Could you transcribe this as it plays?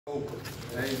Open.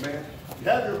 Amen. You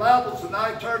have your Bibles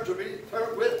tonight, turn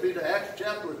with me to Acts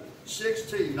chapter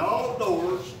 16. All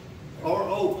doors are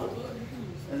open.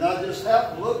 And I just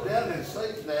have to look down and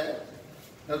say that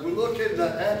as we look into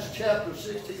Acts chapter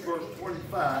 16, verse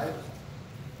 25.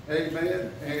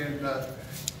 Amen. And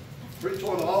preach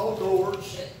on all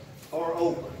doors are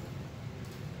open.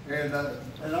 And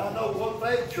I know one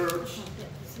thing, church,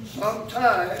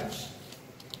 sometimes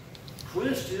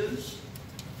Christians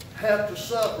have to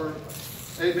suffer,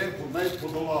 amen, for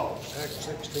the lost. Acts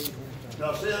 16.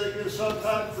 Now, say that again.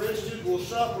 Sometimes Christians will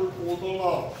suffer for the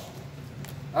lost.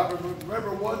 I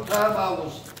remember one time I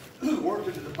was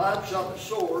working in the pipe shop at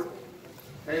Sword,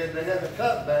 and they had a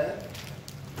cutback.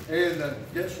 And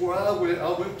guess where I went?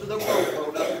 I went to the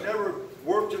broco. Now, if you never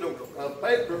worked in a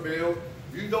paper mill,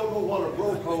 you don't know what a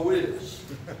broco is.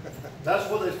 That's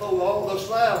where they throw all the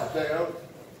slabs down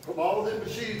from all the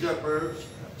machines up there.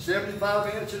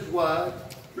 75 inches wide,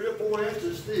 3 or 4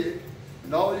 inches thick,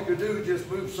 and all you can do is just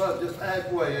move something just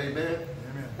halfway, amen?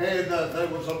 Amen. And there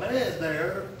was a man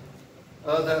there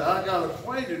that I got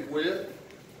acquainted with,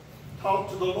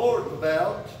 talked to the Lord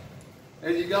about,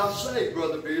 and he got saved,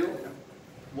 Brother Bill.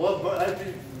 After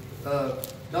he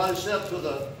got himself to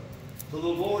the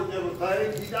Lord and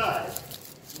everything, he died.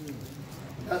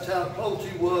 That's how close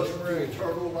he was to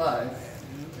eternal life.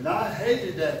 And I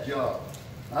hated that job.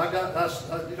 When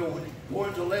you go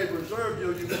into labor reserve,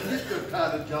 you can get that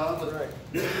kind of job, but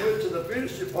then you went to the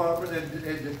finish department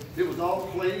and it was all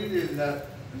clean and there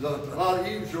was a lot of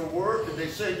easier work, and they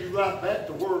send you right back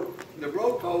to work in the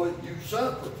broco and you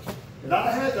suffer. And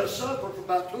I had to suffer for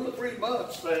about 2 or 3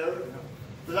 months there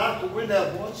that I could win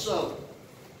that one soul.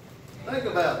 Think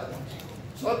about it.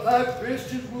 Sometimes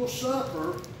Christians will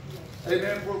suffer,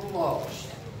 amen, for the lost.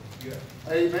 Yeah.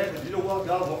 Amen. And you know what?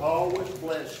 God will always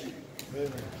bless you.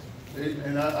 Amen.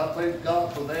 And I thank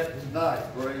God for that tonight.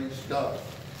 Praise God.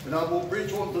 And I'm going to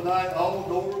preach on tonight. All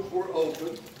doors were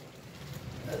open.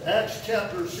 Acts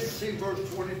chapter 16,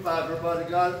 verse 25. Everybody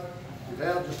got it? If you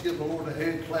have, just give the Lord a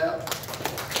hand clap.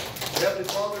 Heavenly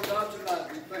Father, God, tonight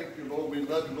we thank you, Lord. We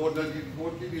love you, Lord.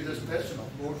 Lord, give you this message,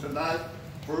 Lord, tonight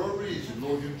for a reason.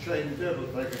 Lord, you've changed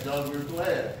everything. And God, we're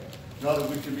glad, God, that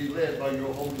we can be led by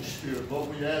your Holy Spirit.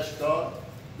 Lord, we ask, God,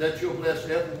 that you'll bless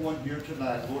everyone here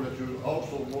tonight, Lord, that you'll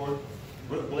also, Lord,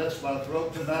 bless my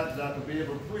throat tonight, that I can be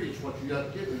able to preach what you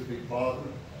have given me, Father.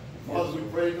 Father, we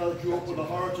pray, God, that you open the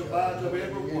hearts and minds of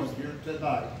everyone here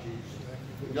tonight,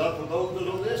 Jesus. God, for those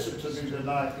that will listen to me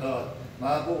tonight, God,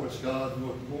 my voice, God,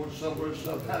 Lord, somewhere,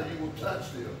 somehow you will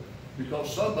touch them,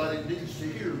 because somebody needs to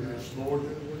hear this, Lord.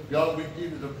 God, we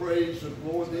give you the praise and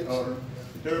glory and the honor.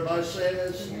 Everybody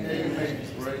says, amen.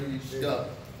 Praise God.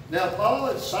 Now, Paul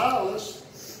and Silas,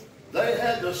 they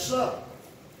had to suffer.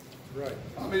 Right.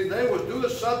 I mean, they were doing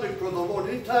something for the Lord.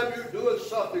 Anytime you're doing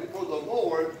something for the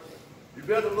Lord, you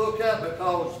better look out,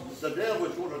 because the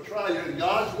devil's going to try you, and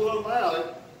God will allow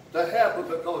it to happen,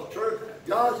 because, church,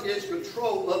 God is in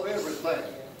control of everything.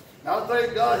 Now, I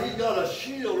thank God He's got a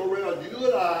shield around you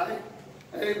and I.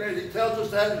 Amen. He tells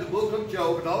us that in the book of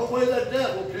Job. And the only way the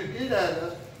devil can get at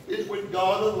us is when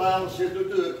God allows him to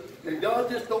do it. And God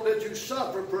just don't let you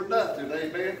suffer for nothing.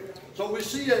 Amen. So we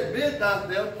see at midnight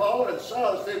now, Paul and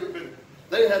Silas,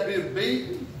 they had been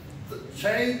beaten,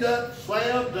 chained up,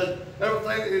 slammed, and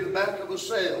everything in the back of a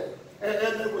cell.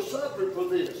 And they were suffering for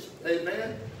this.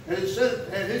 Amen. And it said,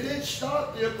 and it didn't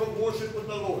stop them from worshiping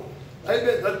the Lord.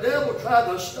 Amen. The devil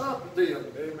tried to stop them.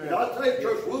 Amen. And I think,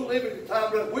 church, we're living in a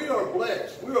time that we are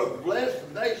blessed. We are a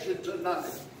blessed nation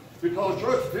tonight. Because,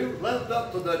 church, if he was left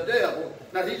up to the devil,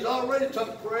 now he's already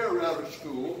took prayer out of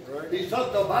school. Right. He's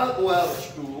took the Bible out of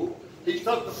school. He's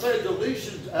took the Pledge of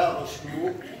Allegiance out of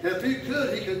school. If he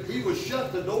could, he would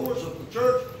shut the doors of the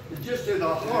church just in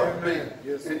a heartbeat.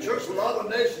 Yes, and church, a lot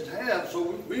of nations have.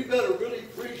 So we better really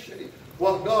appreciate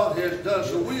what God has done.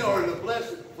 So we are in a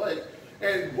blessed place.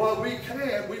 And while we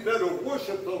can, we better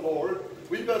worship the Lord.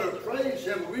 We better praise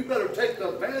Him. We better take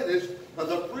advantage of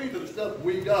the freedom stuff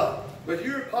we got. But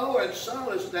here, Paul and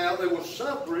Silas now, they were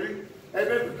suffering,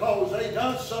 amen, because they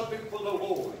done something for the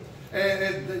Lord.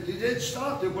 And He didn't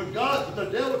stop them. When the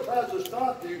devil tries to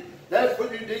stop you, that's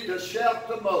when you need to shout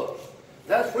the most.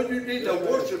 That's when you need to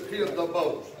worship Him the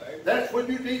most. That's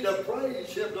when you need to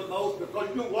praise Him the most, because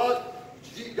you know what?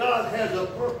 God has a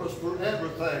purpose for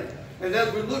everything. And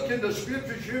as we look into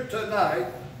Scriptures here tonight,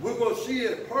 we're going to see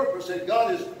a purpose that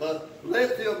God has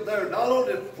left them there, not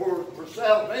only for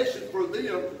salvation for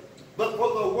them, but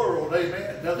for the world.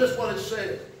 Amen. Now this is what it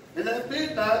says. And at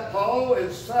midnight, Paul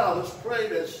and Silas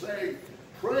prayed and sang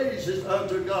praises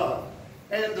unto God.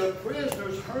 And the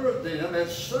prisoners heard them, and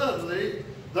suddenly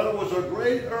there was a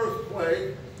great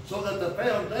earthquake, so that the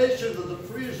foundations of the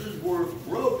prisons were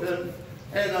broken,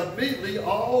 and immediately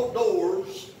all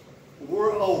doors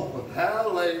were opened.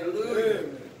 Hallelujah.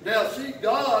 Amen. Now see,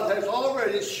 God has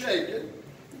already shaken.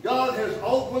 God has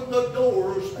opened the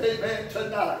doors, amen,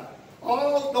 tonight.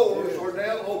 All doors are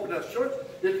now open. Now, church,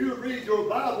 if you read your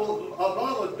Bible, a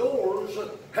lot of doors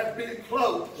have been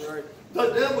closed. Right. The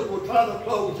devil will try to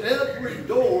close every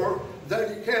door that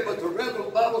he can, but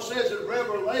the Bible says in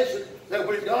Revelation that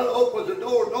when God opens the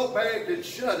door, no man can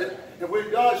shut it. And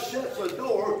when God shuts the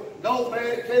door, no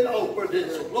man can open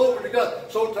it. So glory to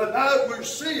God. So tonight we're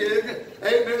seeing,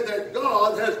 amen, that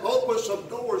God has opened some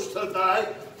doors tonight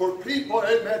for people,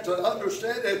 amen, to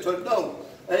understand and to know.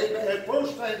 Amen. And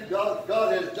first thing God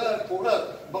has done for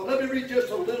us. But let me read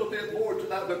just a little bit more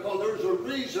tonight, because there's a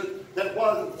reason that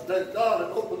that God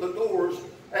had opened the doors,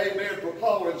 amen, for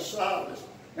Paul and Silas.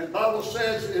 And the Bible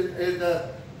says in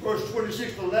verse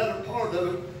 26, the latter part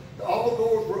of it, all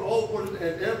doors were opened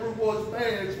and everyone's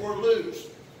bands were loose.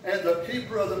 And the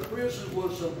keeper of the prison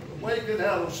was awakened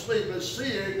out of sleep, and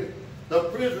seeing the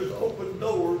prisoners open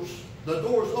doors, the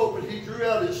doors open, he drew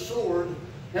out his sword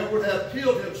and would have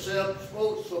killed himself,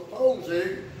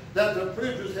 supposing that the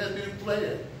prisoners had been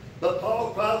fled. But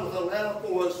Paul cried with a loud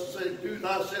voice, saying, do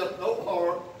thyself no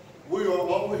harm, we are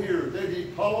all here. Then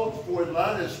he called for a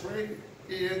light and sprang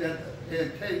in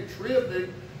and came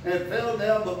trembling and fell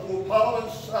down before Paul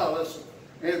and Silas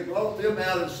and brought them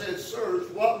out and said, sirs,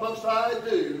 what must I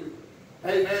do,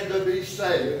 amen, to be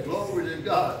saved? Glory to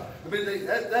God. I mean,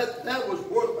 that was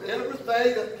worth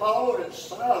everything that Paul and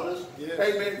Silas,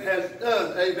 amen, has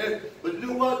done, amen. But you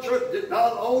know what, church?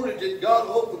 Not only did God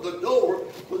open the door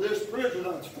for this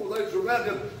prisoner, for those around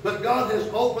him, but God has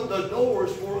opened the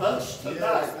doors for us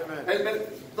tonight. Yes, amen.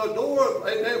 The door,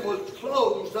 amen, was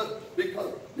closed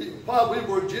because while we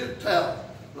were Gentiles.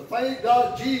 But thank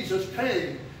God Jesus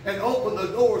came and opened the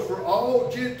doors for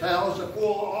all Gentiles and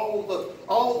for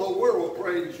all the world,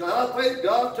 praise God. I thank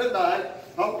God tonight.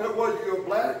 I don't care whether you're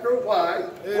black or white,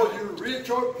 whether you're rich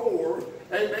or poor,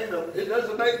 amen. It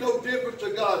doesn't make no difference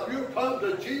to God. If you come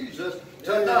to Jesus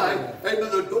tonight, amen,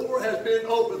 the door has been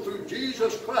opened through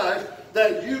Jesus Christ,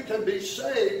 that you can be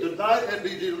saved tonight and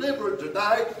be delivered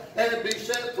tonight and be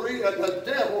set free, and the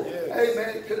devil,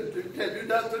 amen, can do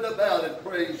nothing about it,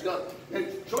 praise God. And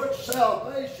church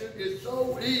salvation is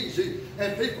so easy,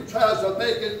 and people try to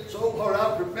make it so hard.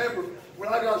 I remember when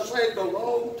I got saved a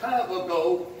long time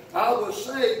ago, I was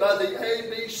saved by the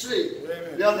ABC.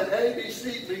 Amen. Now the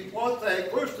ABC means one thing.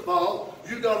 First of all,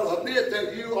 you got to admit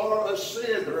that you are a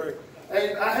sinner. Right.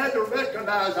 And I had to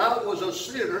recognize I was a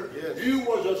sinner. Yes. You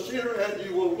was a sinner and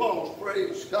you were lost.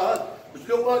 Praise God. But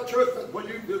you know what, church? When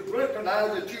you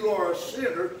recognize that you are a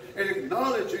sinner and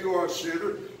acknowledge you are a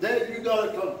sinner, then you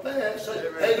got to confess,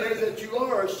 amen, that you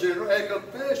are a sinner, and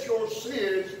confess your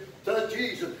sins to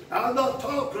Jesus. I'm not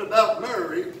talking about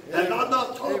Mary, and I'm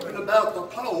not talking about the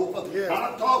Pope.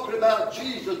 I'm talking about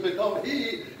Jesus, because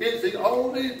he is the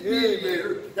only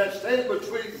mediator that stands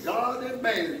between God and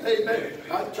man. Amen.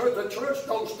 The church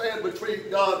don't stand between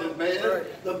God and man.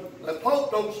 The Pope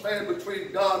don't stand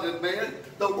between God and man.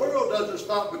 The world doesn't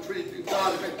stand between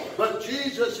God and man. But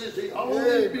Jesus is the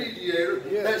only mediator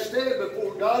that stands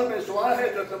before God and man. So I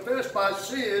had to confess my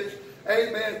sins,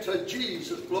 amen, to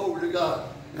Jesus. Glory to God.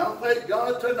 Now thank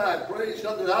God tonight, praise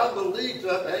God, that I believe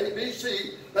that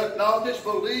ABC, acknowledge,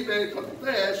 believe, and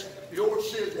confess your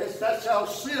sins. That's how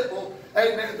simple,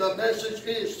 amen, the message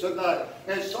is tonight.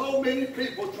 And so many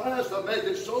people try to make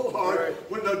it so hard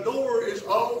when the door is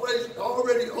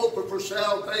already open for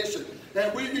salvation.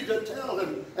 And we need to tell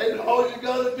them, and all you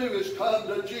got to do is come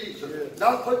to Jesus.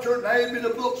 Not put your name in a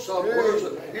book somewhere,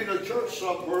 in a church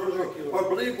somewhere, or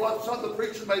believe what some of the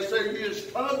preachers may say. You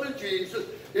just come to Jesus,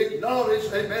 acknowledge,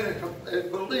 amen,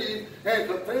 and believe and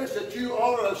confess that you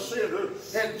are a sinner,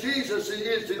 and Jesus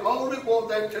is the only one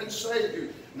that can save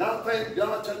you. And I thank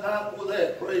God tonight for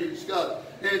that. Praise God.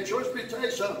 And church, let me tell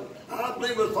you something. I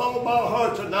believe with all my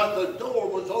heart tonight the door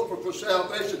was open for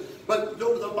salvation. But you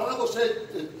know, the Bible said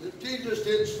that Jesus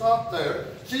didn't stop there.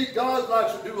 See, God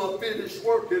likes to do a finished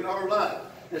work in our life.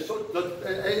 And so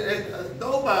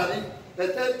nobody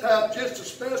at that time, just the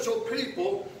special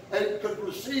people, could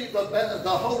receive the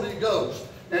Holy Ghost.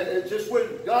 And it's just when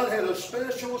God had a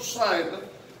special assignment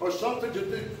or something to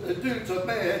do to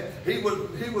man, he would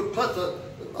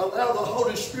allow the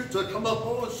Holy Spirit to come up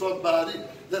on somebody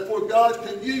that for God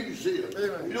can use him.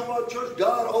 Amen. You know what, church?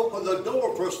 God opened the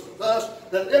door for us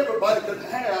that everybody could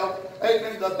have,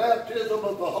 amen, the baptism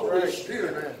of the Holy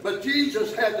Spirit. Amen. But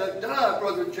Jesus had to die,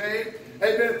 Brother James,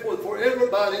 amen, for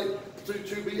everybody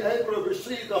to be able to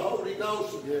receive the Holy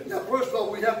Ghost. Yes. Now, first of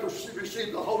all, we have to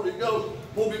receive the Holy Ghost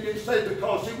when we get saved,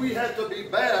 because see, we have to be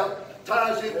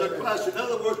baptized into Christ. In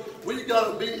other words, we've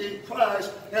got to be in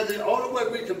Christ, and the only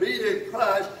way we can be in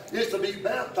Christ is to be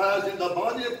baptized in the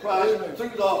body of Christ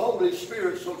through the Holy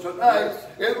Spirit. So tonight,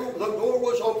 the door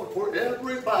was open for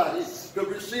everybody to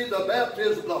receive the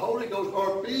baptism of the Holy Ghost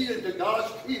or be into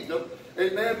God's kingdom.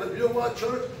 Amen. But you know what,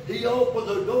 church? He opened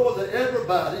the door to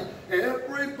everybody,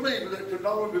 every believer that could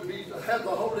not only have the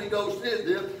Holy Ghost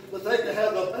in them, but they can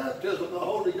have the baptism of the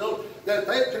Holy Ghost, that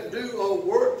they can do a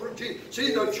work for Jesus.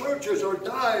 See, the churches are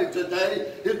dying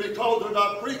today is because they're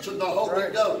not preaching the Holy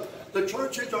Ghost. The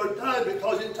churches are dying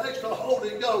because it takes the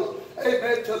Holy Ghost,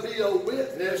 amen, to be a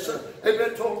witness,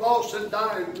 amen, to a lost and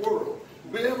dying world.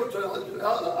 Be able to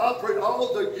operate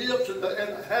all the gifts and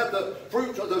have the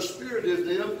fruits of the Spirit in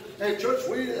them. And church,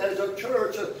 we as a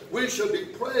church, we should be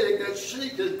praying and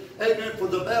seeking, amen, for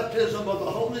the baptism of the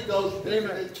Holy Ghost,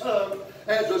 amen, in tongues,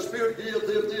 as the Spirit gives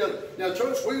them. Now,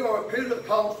 church, we are a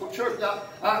Pentecostal church. Now,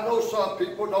 I know some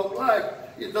people don't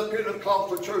like the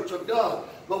Pentecostal Church of God.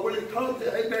 But when it comes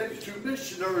to, amen, to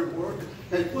missionary work,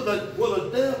 and where the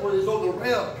devil is on the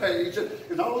rampage,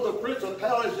 and all the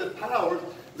principalities and powers,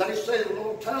 they said a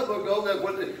long time ago that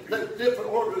when the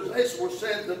different organizations were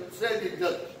sending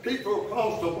people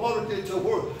across the water into the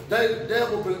world, they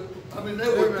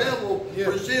were devil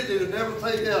presented and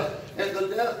everything else, and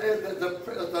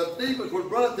the demons would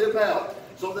run them out.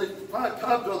 So they might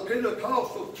come to a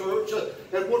Pentecostal church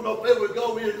and wouldn't know if they would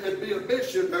go in and be a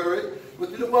missionary.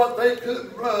 But you know what? They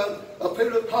couldn't run a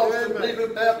Pentecostal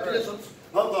believing baptisms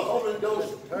of the Holy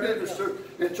Ghost minister.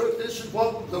 And church, this is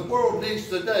what the world needs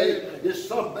today, is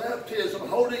some baptism,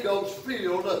 Holy Ghost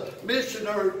filled,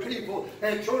 missionary people.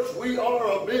 And church, we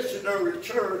are a missionary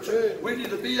church. We need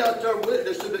to be out there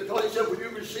witnessing, because he said when you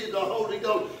receive the Holy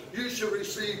Ghost, you should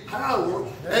receive power,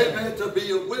 amen, to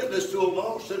be a witness to a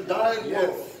lost and dying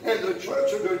world. And the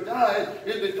churches are dying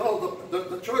is because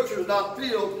the church is not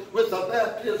filled with the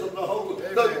baptism of the Holy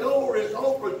Ghost. The door is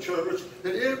open, church,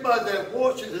 and anybody that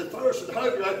watches and thirsts and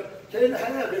hungry can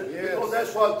have it, because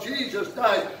that's what Jesus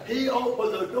died. He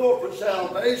opened the door for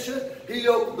salvation. He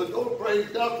opened the door, praise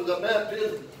God, for the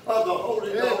baptism of the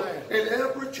Holy Ghost. And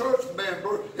every church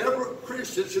member, every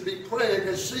Christian should be praying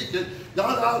and seeking,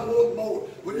 God, I want more.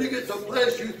 When you get to a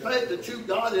place you think that you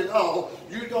got it all,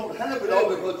 you don't have it all,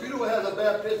 because you don't have the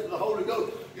baptism of the Holy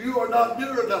Ghost. You are not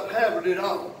near enough having it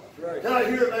all. Can I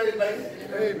hear an amen?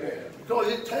 Amen. Because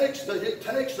it takes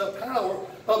the power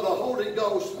of the Holy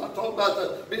Ghost. I'm talking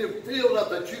about being filled up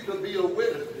that you can be a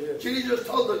witness. Jesus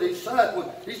told the disciples,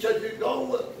 he said, you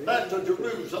go back to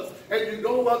Jerusalem and you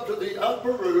go up to the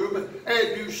upper room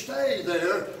and you stay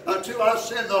there until I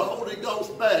send the Holy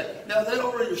Ghost back. Now, they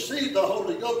already received the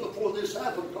Holy Ghost before this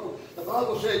happened, because the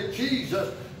Bible said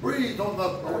Jesus breathed on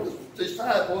the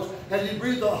disciples, and he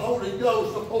breathed the Holy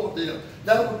Ghost upon them.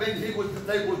 That would mean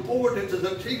they were born into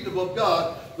the kingdom of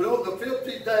God. But on the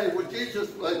 50th day, when Jesus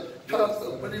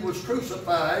when he was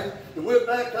crucified and went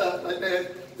back up, amen,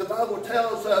 the Bible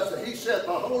tells us that he sent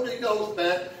the Holy Ghost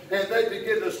back, and they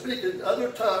began to speak in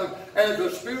other tongues as the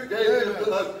Spirit gave them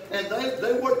to us. And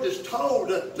they weren't just told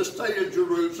to stay in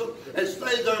Jerusalem and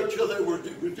stay there until they were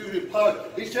endued power.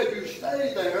 He said, you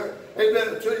stay there,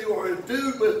 amen, until you are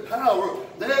endued with power.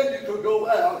 Then you can go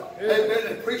out, amen,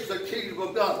 and preach the kingdom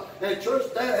of God. And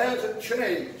church, that hasn't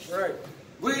changed. Right.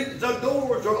 The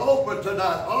doors are open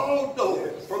tonight, all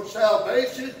doors, from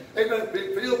salvation, amen,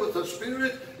 be filled with the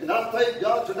Spirit. And I thank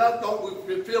God tonight, we've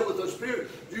been filled with the Spirit.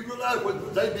 You realize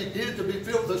when they begin to be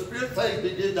filled with the Spirit, things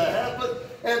begin to happen.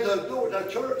 And the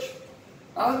church,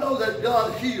 I know that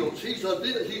God heals. He's a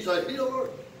healer,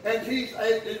 and he's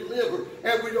a deliverer.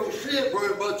 And we don't see it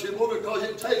very much anymore, because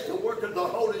it takes the work of the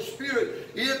Holy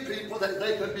Spirit in people that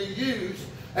they can be used,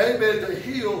 amen, to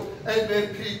heal,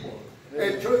 amen, people.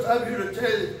 And church, I'm here to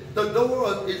tell you, the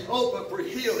door is open for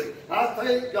healing. I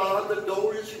thank God the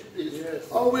door is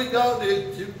all we got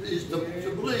is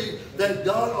to believe that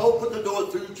God opened the door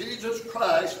through Jesus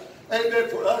Christ, amen,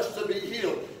 for us to be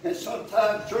healed. And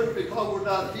sometimes, church, because we're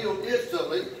not healed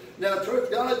instantly, now, church,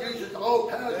 God uses all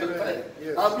kinds of things.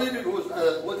 I believe it was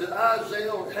it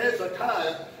Isaiah or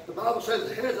Hezekiah. The Bible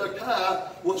says Hezekiah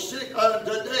was sick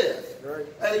unto death. Right.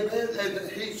 Amen.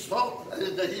 And he thought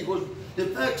that he was,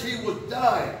 in fact, he was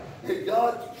dying. And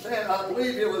God said, I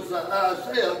believe it was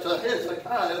Isaiah to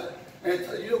Hezekiah.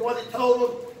 And you know what he told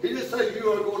him? He didn't say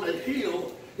you are going to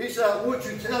heal. He said, I want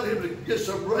you to tell him to get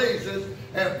some raisins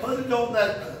and put it on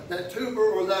that tumor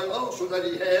or that ulcer that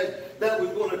he had that was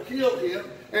going to kill him.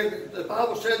 And the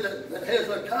Bible said that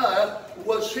Hezekiah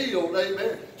was healed.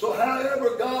 Amen. So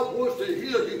however God wants to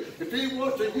heal you, if he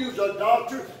wants to use a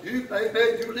doctor, you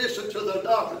listen to the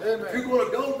doctor. Amen. If you're going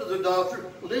to go to the doctor,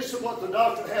 listen what the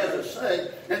doctor has to say.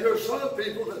 And there's some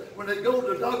people that when they go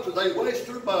to the doctor, they waste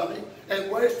their money and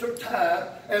waste their time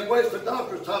and waste the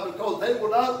doctor's time because they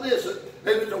will not listen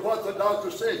even to what the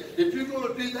doctor says. If you're going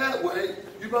to be that way,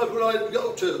 you might as well even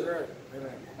go to it. Right.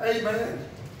 Amen. Amen.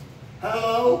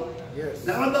 Hello? Yes.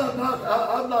 Now I'm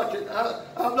not knocking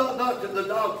the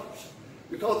doctors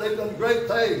because they've done great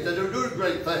things and they're doing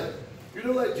great things. You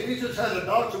know that Jesus had a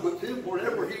doctor with him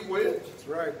wherever he went. That's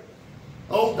right.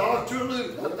 Oh, Dr.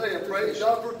 Luke. I tell you, praise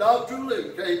God for Dr.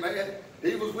 Luke. Amen.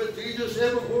 He was with Jesus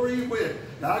everywhere he went.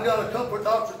 Now I got a couple of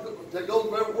doctors that go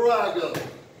wherever I go.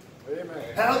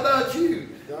 Amen. How about you?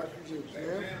 Dr. Jesus.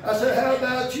 Amen. I said, how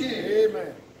about you?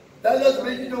 Amen. That doesn't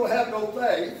mean you don't have no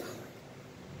faith.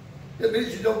 It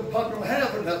means you don't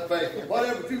have enough faith.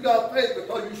 Whatever, if you got faith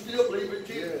because you still believe in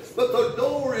Jesus. Yes. But the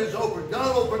door is open.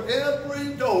 God opened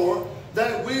every door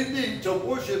that we need to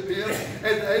worship him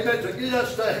and, amen, to get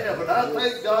us to heaven. I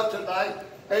thank God tonight,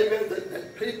 amen,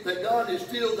 that God is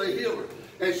still the healer.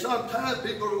 And sometimes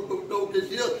people don't get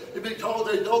healed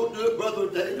because they don't do it,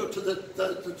 Brother Daniel, to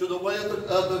the way of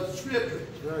the Scripture.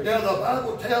 Right. Now, the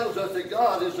Bible tells us that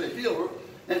God is a healer,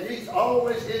 and he's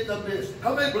always in the midst.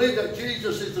 How many believe that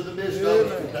Jesus is in the midst of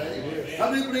us today? Yes.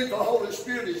 How many believe the Holy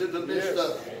Spirit is in the midst of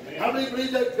us? How many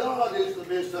believe that God is in the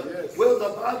midst of us? Yes. Well,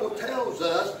 the Bible tells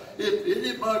us, if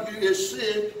any of you is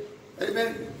sick,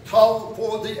 amen, call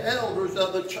for the elders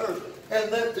of the church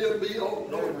and let them be on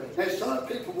Lord. And some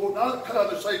people will not come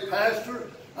and say, Pastor,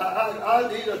 I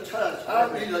need a touch.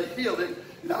 I need a healing.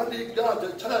 And I need God to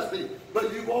touch me.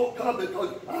 But you won't come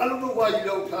because I don't know why you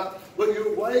don't come. But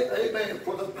you wait, amen,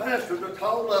 for the pastor to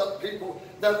call up people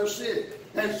that are sick.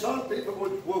 And some people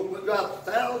will drive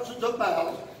thousands of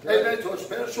miles, amen, to a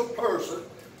special person.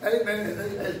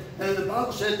 Amen. And the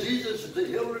Bible said Jesus is the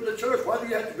healer in the church. Why do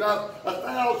you have to drive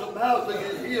 1,000 miles to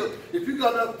get healed? If you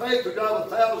got enough faith to drive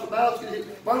 1,000 miles to get healed,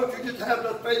 why don't you just have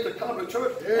enough faith to come to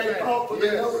church and call for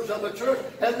the elders of the churk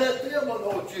and let them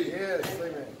anoint you? Yes,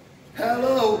 amen.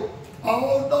 Hello.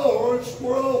 All doors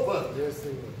were open. Yes,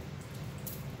 amen.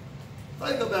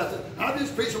 Think about that. I'm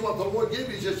just preaching what the Lord gave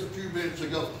me just a few minutes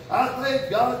ago. I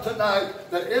thank God tonight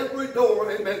that every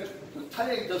door, amen,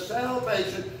 contained to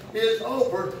salvation is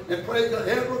open, and praise God,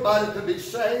 everybody can be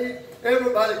saved,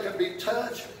 everybody can be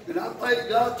touched. And I thank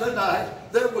God tonight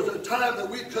there was a time that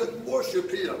we couldn't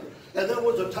worship him. And there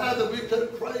was a time that we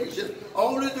couldn't praise him.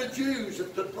 Only the Jews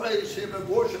could praise him and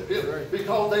worship him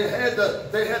because they had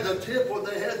the temple,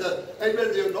 they had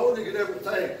the anointing and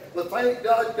everything. But thank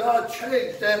God, God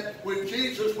changed that when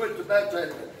Jesus went to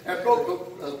baptism and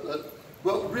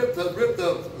ripped the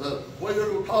what they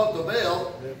were called the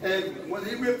veil. And when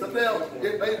he ripped the veil,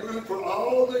 it made room for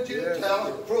all the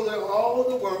Gentiles, for all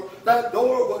the world. That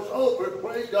door was open,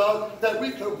 praise God, that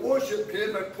we could worship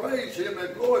him and praise him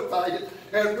and glorify him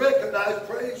and recognize,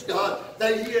 praise God,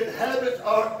 that he inhabits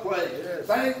our praise. Yes.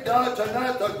 Thank God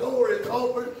tonight the door is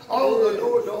open, all the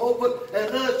doors are open,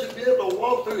 and let us be able to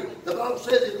walk through. The Bible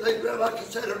says, like I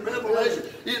said in Revelation,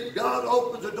 if God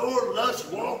opens the door, let's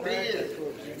walk in.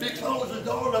 If he closes the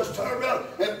door, let's turn around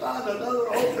and find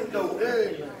another open door.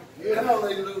 Amen.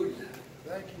 Hallelujah.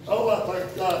 Thank you. Oh, I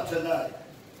thank God tonight.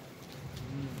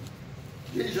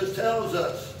 Jesus tells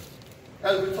us,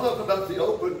 as we talk about the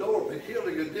open door for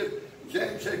healing and different,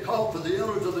 James said, call for the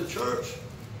elders of the church.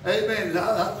 Amen.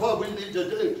 That's what we need to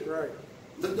do. Right.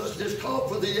 Just call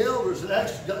for the elders and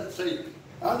ask God to say,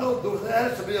 I know there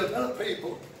has to be enough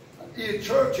people in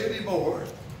church anymore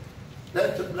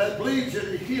that believes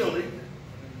in healing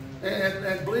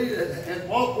and believe and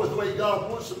walk with the way God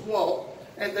wants them to walk,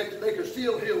 and they can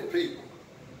still heal people.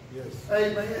 Yes.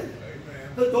 Amen.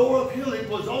 The door of healing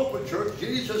was open, church.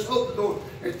 Jesus opened the door.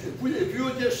 If you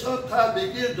would just sometime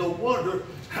begin to wonder,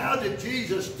 how did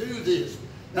Jesus do this?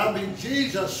 Now, I mean,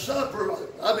 Jesus suffered.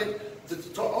 I mean,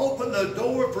 to open the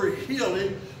door for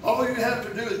healing, all you have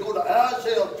to do is go to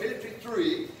Isaiah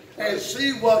 53 and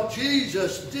see what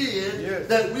Jesus did,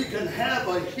 that we can have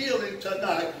a healing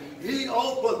tonight. He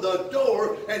opened the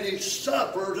door and he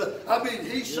suffered. I mean,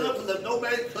 he suffered that no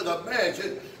man could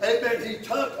imagine. Amen. He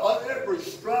took on every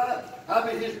stride. I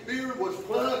mean, his beard was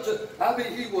plucked. I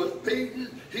mean, he was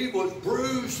beaten. He was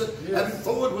bruised. I mean,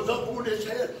 thorn was up on his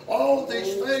head. All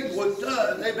these things were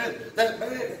done. Amen. That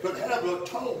man could have an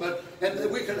atonement and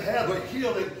that we could have a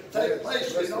healing take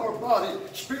place in our body,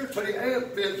 spiritually and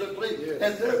physically.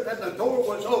 And the door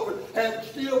was open. And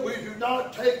still we do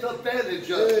not take advantage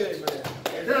of it.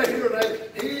 Amen. Did I hear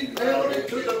that? He nailed it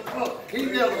to the cross. He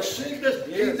nailed the sickness.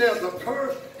 He nailed the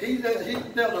curse. He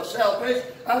nailed the salvation.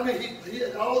 I mean,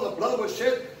 all the blood was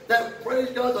shed. That, praise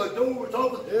God, the door was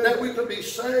open, that we could be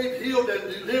saved, healed, and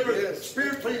delivered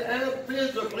spiritually and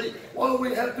physically. All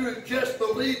we have to do is just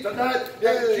believe tonight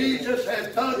that Jesus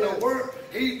has done the work.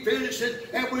 He finished it,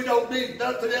 and we don't need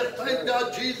nothing else. Thank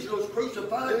God Jesus was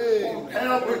crucified on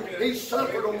Calvary. He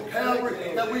suffered on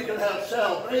Calvary that we can have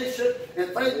salvation.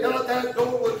 And thank God that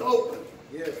door was open.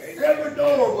 Every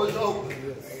door was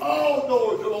open. All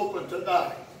doors are open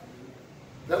tonight.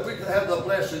 That we can have the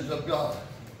blessings of God.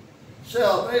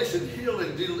 Salvation,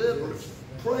 healing, deliverance,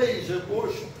 praise, and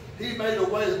worship. He made a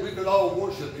way that we could all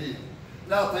worship Him.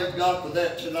 Now thank God for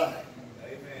that tonight.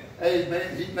 Amen.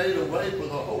 Amen. He made a way for the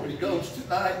Holy Ghost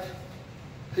tonight.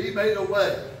 He made a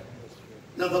way.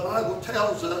 Now the Bible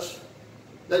tells us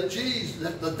that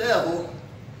that the devil,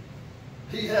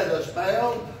 he had us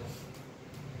bound.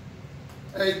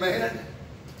 Amen.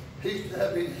 He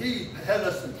had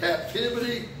us in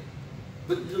captivity.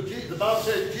 But the Bible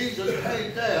says Jesus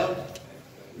came down.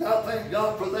 Now thank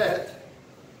God for that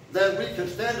we can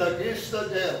stand against the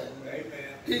devil.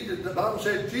 Amen. The Bible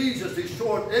says Jesus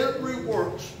destroyed every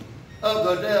works of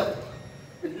the devil.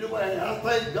 And I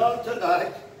thank God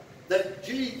tonight that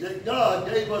God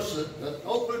gave us an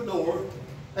open door,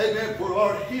 amen, for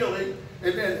our healing,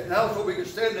 amen, and also we can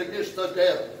stand against the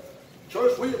devil.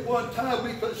 Church, at one time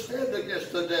we could stand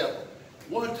against the devil.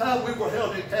 One time we were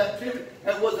held in captivity,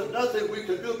 and wasn't nothing we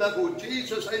could do about it. When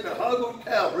Jesus, amen, hung on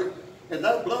Calvary, and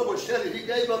that blood was shed, and He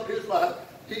gave up His life.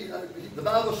 The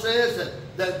Bible says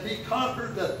that He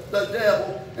conquered the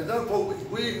devil, and therefore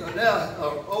we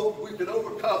can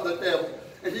overcome the devil.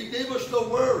 And He gave us the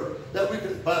word that we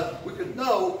can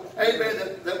know,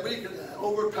 amen, that we can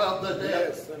overcome the devil.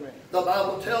 Yes, the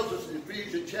Bible tells us in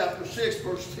Ephesians chapter 6,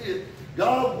 verse 10,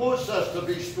 God wants us to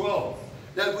be strong.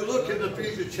 That we look in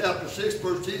Ephesians chapter 6,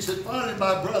 verse 10, he said, finally,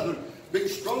 my brethren, be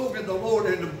strong in the Lord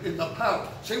and in the power.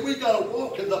 See, we got to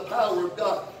walk in the power of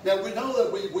God. Now, we know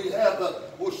that we're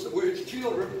His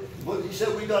children, but He said,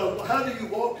 how do you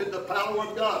walk in the power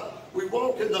of God? We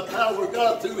walk in the power of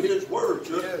God through His word.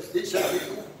 Yes. He said,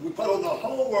 we put on the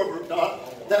whole armor of God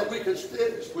that we can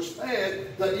withstand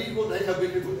the evil day.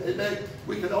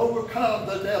 We can overcome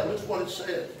the devil. That's what it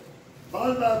says.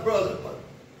 Finally, my brother,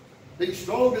 be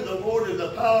strong in the Lord in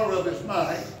the power of His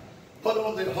might. Put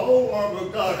on the whole armor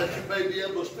of God that you may be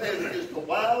able to stand against the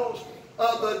wiles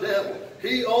of the devil.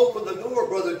 He opened the door,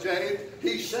 Brother James.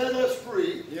 He set us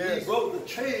free. Yes. He broke the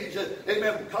chains.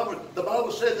 Amen. The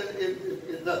Bible said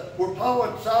that where Paul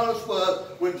and Silas was,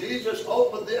 when Jesus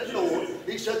opened this door,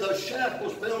 He said the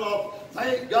shackles fell off.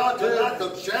 Thank God tonight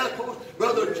the shackles,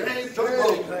 Brother James, are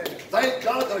broken. Thank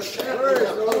God the shackles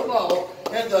have come off,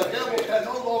 and the devil can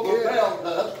no longer bound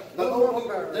us. The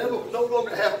devil no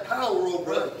longer have power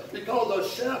over us because the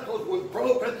shackles was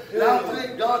broken. And I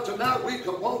thank God tonight we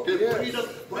can walk in freedom.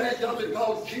 Praise God,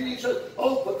 because Jesus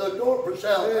opened the door for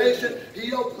salvation.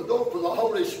 He opened the door for the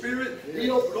Holy Spirit. He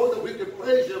opened the door that we can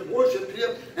praise Him, worship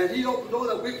Him, and He opened the door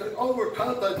that we can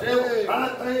overcome the devil. I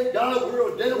thank God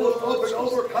we're a devil's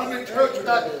overcoming church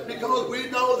tonight because we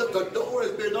know that the door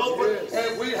has been opened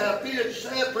and we have been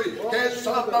set free. Can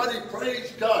somebody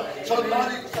praise God?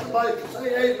 Somebody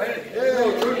say amen.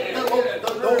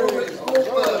 The door is open.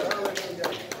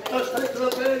 Let's take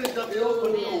advantage of the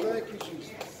open door. Thank you,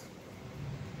 Jesus.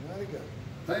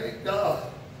 Thank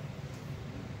God.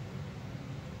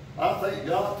 I thank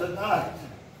God tonight.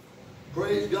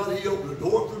 Praise God, He opened the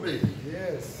door for me.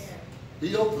 Yes.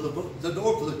 He opened the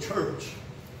door for the church.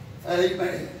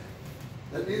 Amen.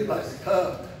 That anybody can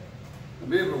come and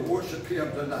be able to worship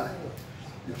Him tonight.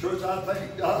 And church, I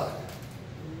thank God.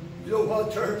 You know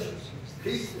what, church?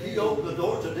 He opened the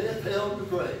door to death, hell, and the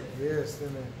grave. Yes,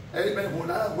 amen.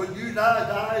 Amen. When you and I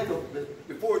died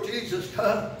before Jesus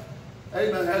come,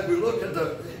 amen, as we look in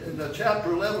the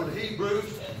chapter 11 of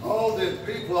Hebrews, all those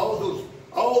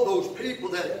people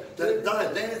that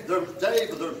died. There was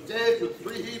David, there was David with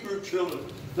 3 Hebrew children.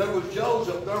 There was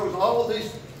Joseph, there was all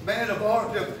these men of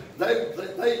art.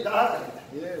 They died.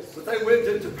 Yes. But they went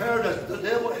into paradise. The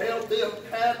devil held them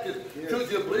captive. Yes.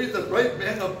 Could you believe the great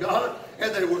men of God?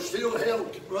 And they were still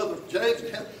held, Brother James.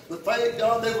 But thank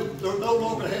God they're no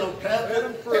longer held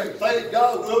captive. And thank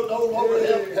God we're no longer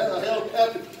held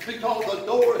captive because the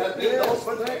door had been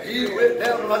opened. He went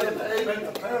down right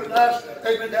into paradise.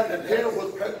 Amen. Down in hell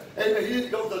with amen. He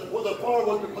didn't go where the far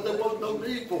was because there was no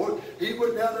need for it. He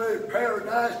went down there in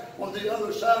paradise on the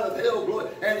other side of hell,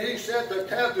 glory, and He set the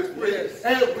captive free.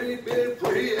 And we've been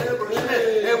free ever since.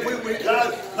 And when we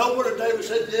died, no wonder David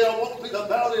said, yeah, I won't be the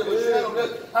valley of the shadow of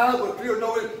death. I would fear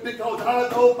no evil because I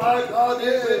know my God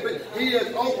is with me. He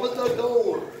has opened the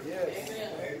door. Yes.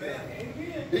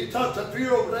 Amen. He took the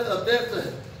fear of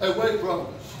death away from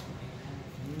us.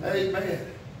 Amen.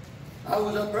 I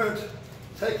was up there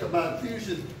taking my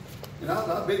infusion, and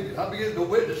I began to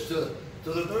witness to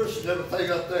the nurse and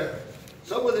everything up there.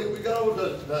 So when we got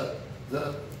over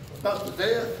about the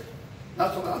death, I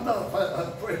said, I'm not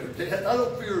afraid of death. I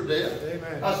don't fear death.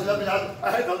 Amen. I said,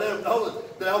 I had to let them know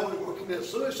that I wasn't going to commit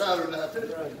suicide or nothing,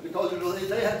 right. because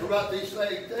they have to write these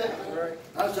things down. Right.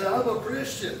 I said, I'm a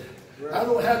Christian. Right. I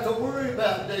don't have to worry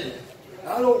about death.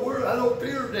 I don't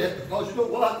fear death, because you know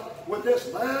what? With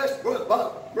this last breath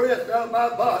out of my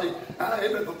body,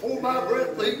 before my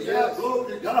breath leaves out,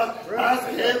 glory to God,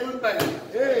 I'm heaven bound.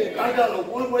 I got a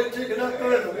one-way ticket up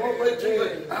there and a one-way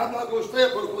ticket. I'm not going to stay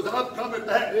for it because I'm coming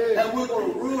back, and we're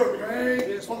going to rule and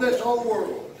reign on this whole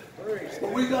world.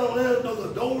 But we got to let them know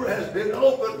the door has been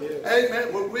opened.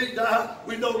 Amen. When we die,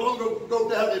 we no longer go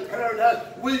down to paradise.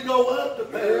 We go up to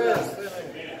paradise.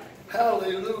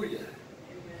 Hallelujah.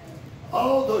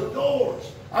 All the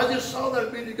doors. I just saw that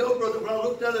a minute ago, brother, when I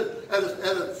looked at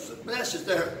a message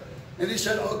there. And he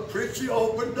said, oh, preach the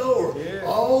open door. Yeah.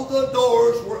 All the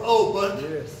doors were opened.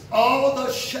 Yes. All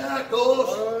the shackles,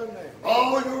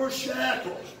 all your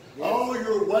shackles, all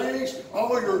your ways,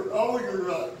 all your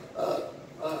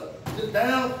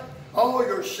down, all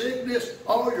your sickness,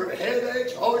 all your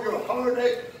headaches, all your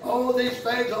heartache, all these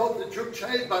things, all that you're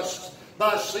chained by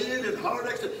sin and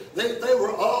heartaches, they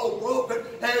were all broken,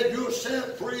 and you're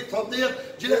set free from them.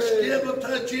 Just give them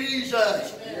to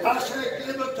Jesus. I said,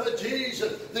 give them to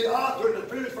Jesus, the author and the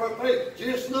finisher of our faith.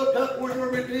 Just look up where your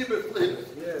Redeemer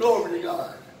liveth. Glory to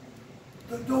God.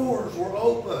 The doors were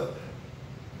open.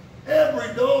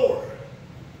 Every door,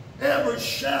 every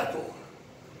shackle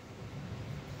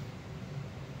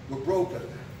were broken,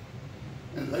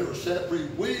 and they were set free.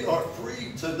 We are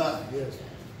free tonight. Yes.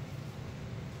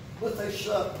 But they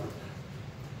suffered.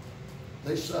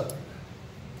 They suffered.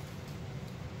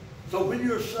 So when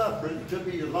you're suffering, it could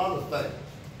be a lot of things.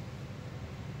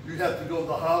 You have to go to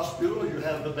the hospital, you're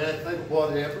having a bad thing,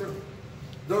 whatever.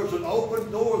 There's an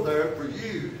open door there for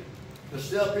you to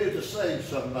step in to save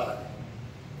somebody.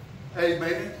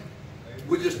 Amen.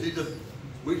 We just need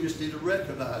to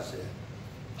recognize that.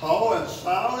 Paul and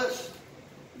Silas,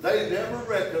 they never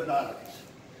recognized.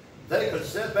 They could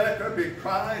sit back there and be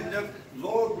crying,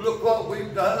 Lord, look what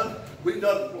we've done. We've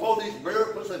done all these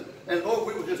miracles, and Lord,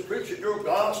 we were just preaching your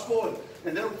gospel,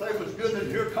 and everything was good, and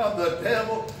here come the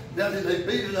devil. Now they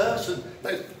beat us, and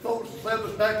they threw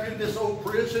us back in this old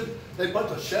prison. They put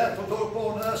the shackles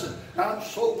upon us, and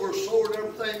we're sore and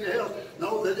everything else.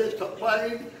 No, they didn't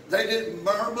complain. They didn't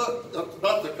murmur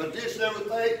about the condition and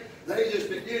everything. They just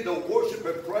begin to worship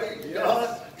and praise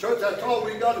God. Church, that's all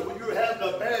we got. When you're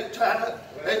having a bad time,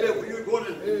 amen, when you're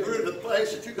you're in a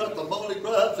place that you got the molly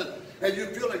grubs, and you're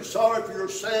feeling sorry for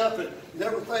yourself and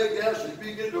everything else, you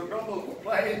begin to grumble and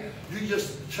complain, you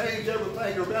just change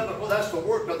everything around. Well, that's the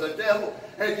work of the devil.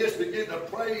 And just begin to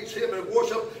praise him and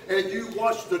worship, and you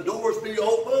watch the doors be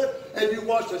open, and you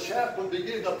watch the shackles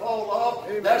begin to fall off.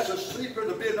 Amen. That's the secret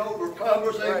of being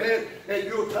overcomers, amen. And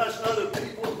you'll touch other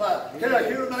people's lives. Can I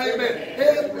hear an amen?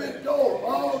 Every door,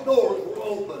 all doors were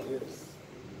open. Yes.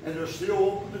 And they're still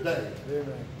open today.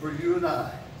 Amen. For you and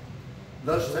I.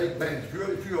 Let's take advantage.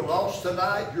 If you're lost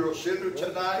tonight, you're a sinner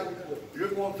tonight, you're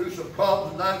going through some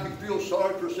problems tonight, you feel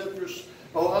sorry for yourself.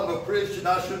 Oh, I'm a Christian,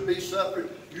 I shouldn't be suffering.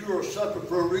 You are suffering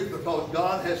for a reason, because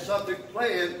God has something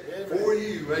planned for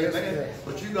you. Amen. Yes.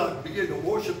 But you got to begin to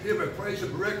worship him and praise him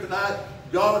and recognize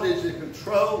God is in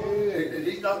control. And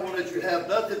he's not going to let you have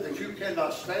nothing that you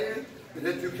cannot stand and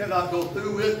that you cannot go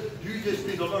through with. You just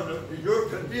need to learn your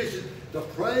condition to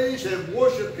praise and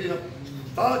worship him.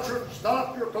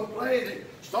 Stop your complaining.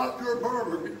 Stop your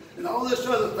murmuring and all this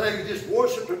other thing. Just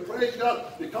worship and praise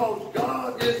God, because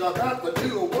God is about to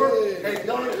do a work, and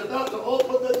God is about to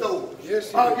open the doors.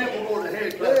 Yes, I'll give the Lord a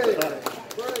hand clap tonight.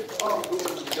 Oh,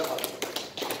 glory to God.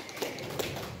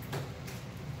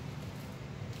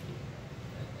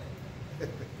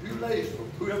 You ladies,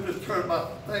 whoever just turned my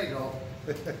thing off,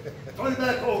 turn it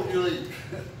back on, you leave.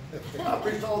 I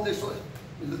preached all this.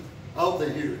 I hope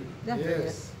they hear it.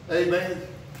 Yes. Amen.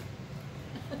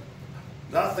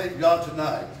 And I thank God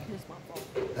tonight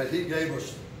that he gave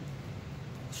us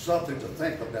something to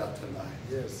think about tonight.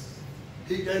 Yes.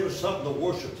 He gave us something to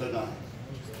worship tonight.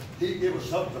 He gave us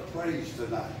something to praise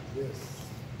tonight. Yes.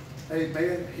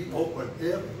 Amen. He opened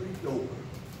every door.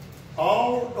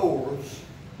 All doors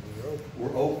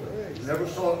were open. You never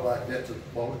saw it like that till a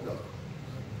while ago.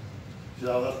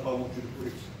 So that's what I want you to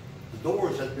preach. The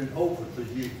doors have been open for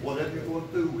you. Whatever you're going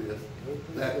through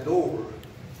with, that door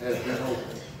has been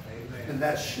open. Amen. And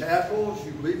that shackles,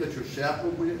 you believe that you're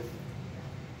shackled with,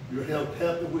 you're held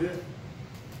captive with,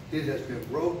 it has been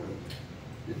broken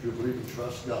if you believe and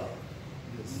trust God.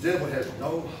 The devil has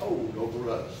no hold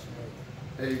over us.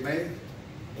 Amen.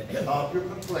 Stop your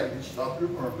complaining, stop your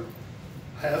murmuring.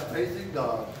 Have faith in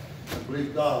God and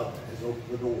believe God has opened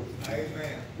the door.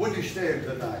 Amen. Would you stand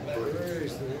tonight,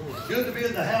 please? Good to be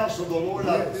in the house of the Lord.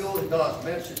 I feel in God's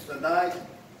message tonight.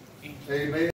 Amen.